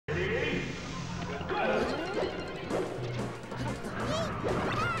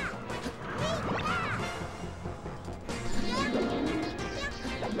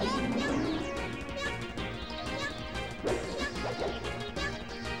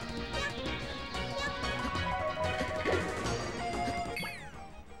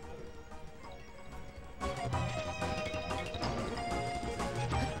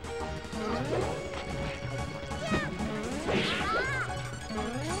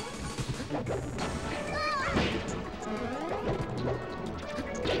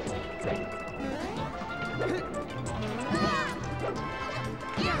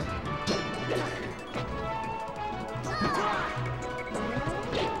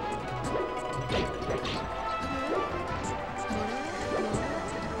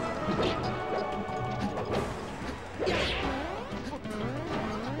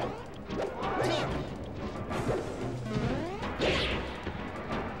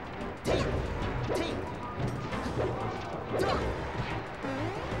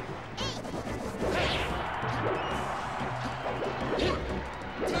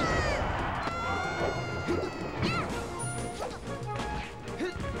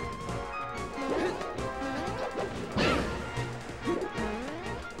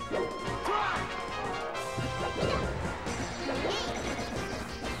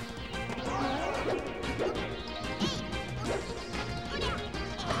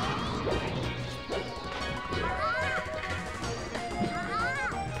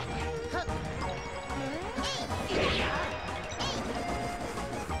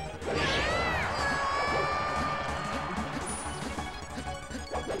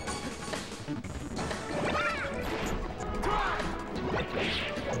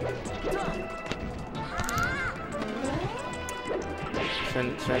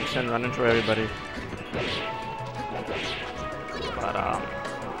Shin running through everybody.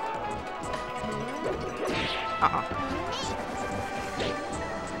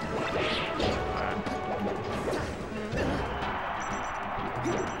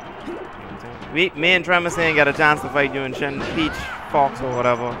 But me and Tremor ain't got a chance to fight you and Shin, Peach, Fox or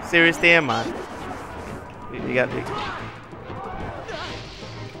whatever. Serious damn man. You got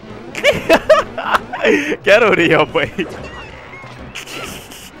get out of here, boy.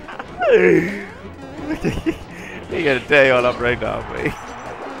 You gotta tear you all up right now, boy.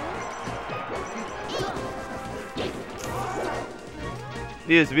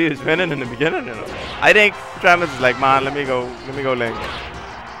 We was winning in the beginning, you know. I think Travis is like, man, let me go link.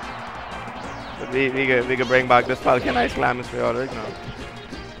 But we could bring back this Falcon Ice Climb for all right now.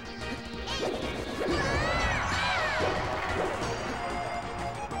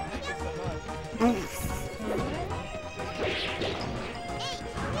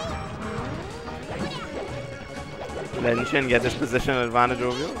 Let Shin get this position advantage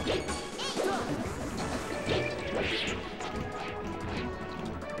over you.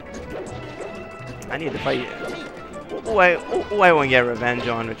 I need to fight. Who I want to get revenge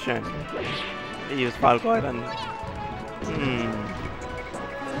on with Shin? He used Falcoid and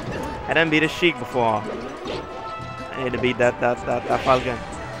I didn't beat a Sheik before. I need to beat that Falcon.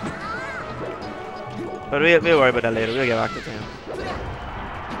 But we'll worry about that later. We'll get back to him.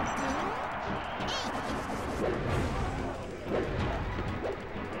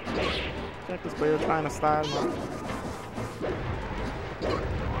 Check this player trying to style, man.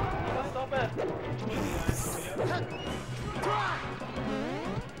 Stop it.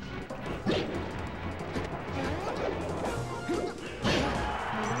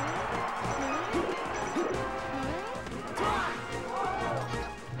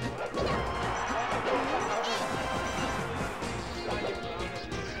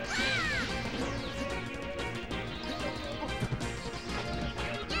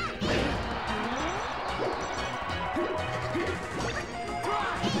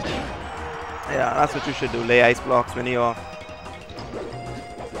 Yeah, that's what you should do. Lay ice blocks when you're off.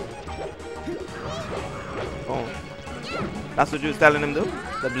 Boom. That's what you was telling him to do?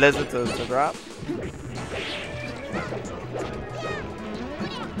 The blizzard to drop?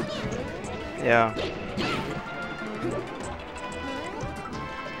 Yeah.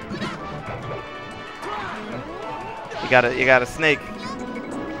 You got a snake.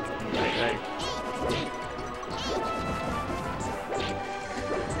 Right.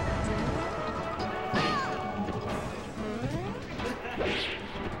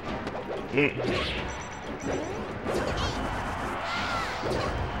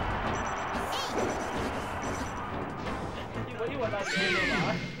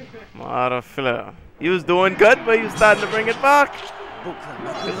 Motherfucker. You was doing good, but you starting to bring it back. You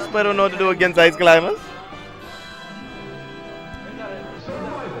just don't know what to do against ice climbers.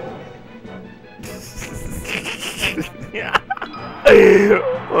 Yeah.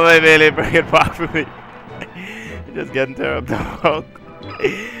 Boy, really bring it back for me. You're just getting tear up the dog.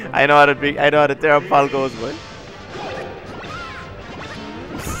 I know how to tear up Falcos, boy.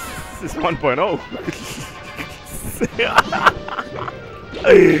 This is 1.0.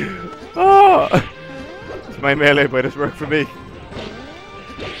 Oh, it's my melee, but it's worked for me.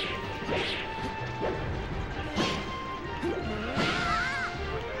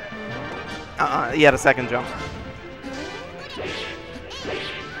 Yeah, the second jump.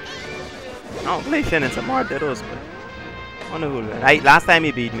 I don't play Shin and some more dittos, but I wonder who will win. Last time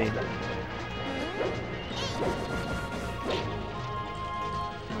he beat me.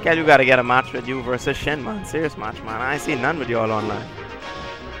 Kel, you gotta get a match with you versus Shin, man. Serious match, man. I ain't seen none with you all online.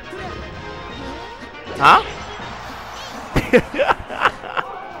 Huh?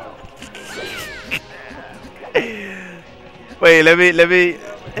 Wait, let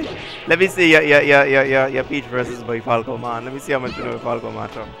me see your Peach versus Boy Falco, man. Let me see how much you know Falco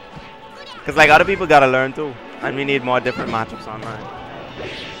matchup. Cause like other people gotta learn too, and we need more different matchups online.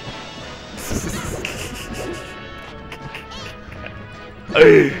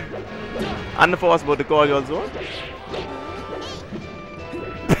 And the force about to call you also.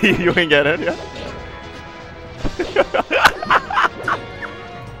 You ain't get it, yeah?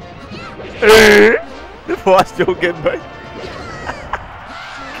 The force joking, boy.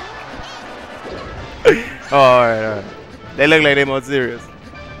 Oh, alright. They look like they're more serious.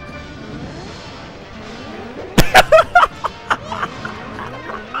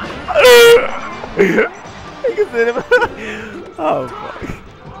 Oh fuck.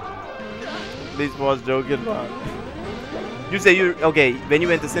 These boys joking, man. You say you okay, when you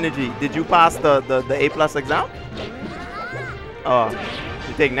went to Synergy, did you pass the A+ exam? Oh,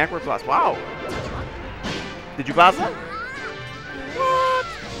 you take Network Plus. Wow. Did you pass that? What?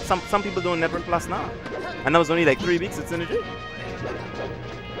 Some people doing Network Plus now. And that was only like 3 weeks at Synergy.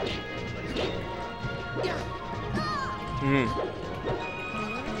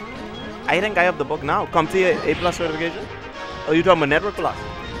 I think I have the book now. Come to your A+ certification. Oh, you talking about Network Plus?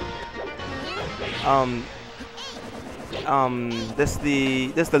 This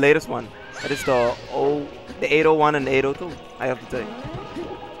the latest one. That is the 801 and the 802. I have to take.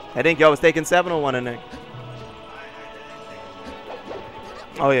 I think y'all was taking 701 in there.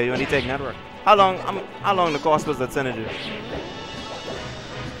 Oh yeah, you only take Network. How long the course was at Synergy?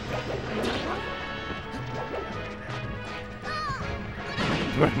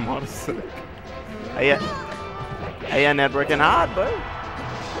 I ain't networking hard, bro.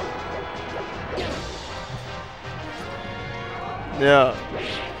 Yeah.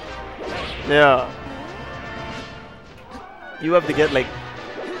 Yeah. You have to get like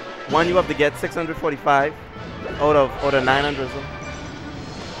you have to get 645 out of 900 or so.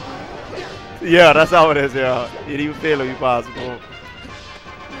 Yeah, that's how it is, yeah. Either you fail or you pass, bro.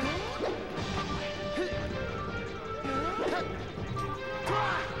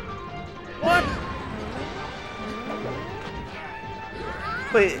 What?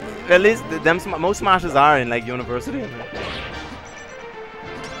 But at least most smashes are in like university.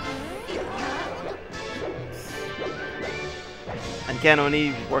 And Ken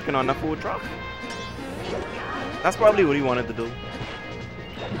only working on the food truck. That's probably what he wanted to do.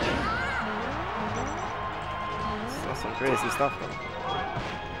 That's some crazy stuff though.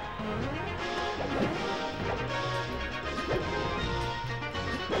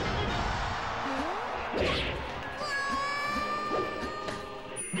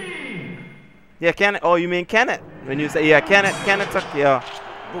 Yeah, Kenneth. Oh, you mean Kenneth? When you say, yeah, Kenneth took, yeah.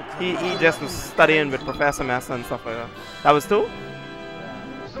 He just was studying with Professor Massa and stuff like that. That was 2?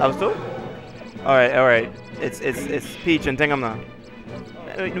 That was 2? Alright. It's Peach and Tingham now.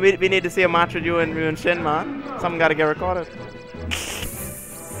 We need to see a match with you and Shin, man. Something gotta get recorded.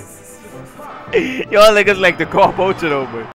 Y'all niggas like the cop out, you know, boy.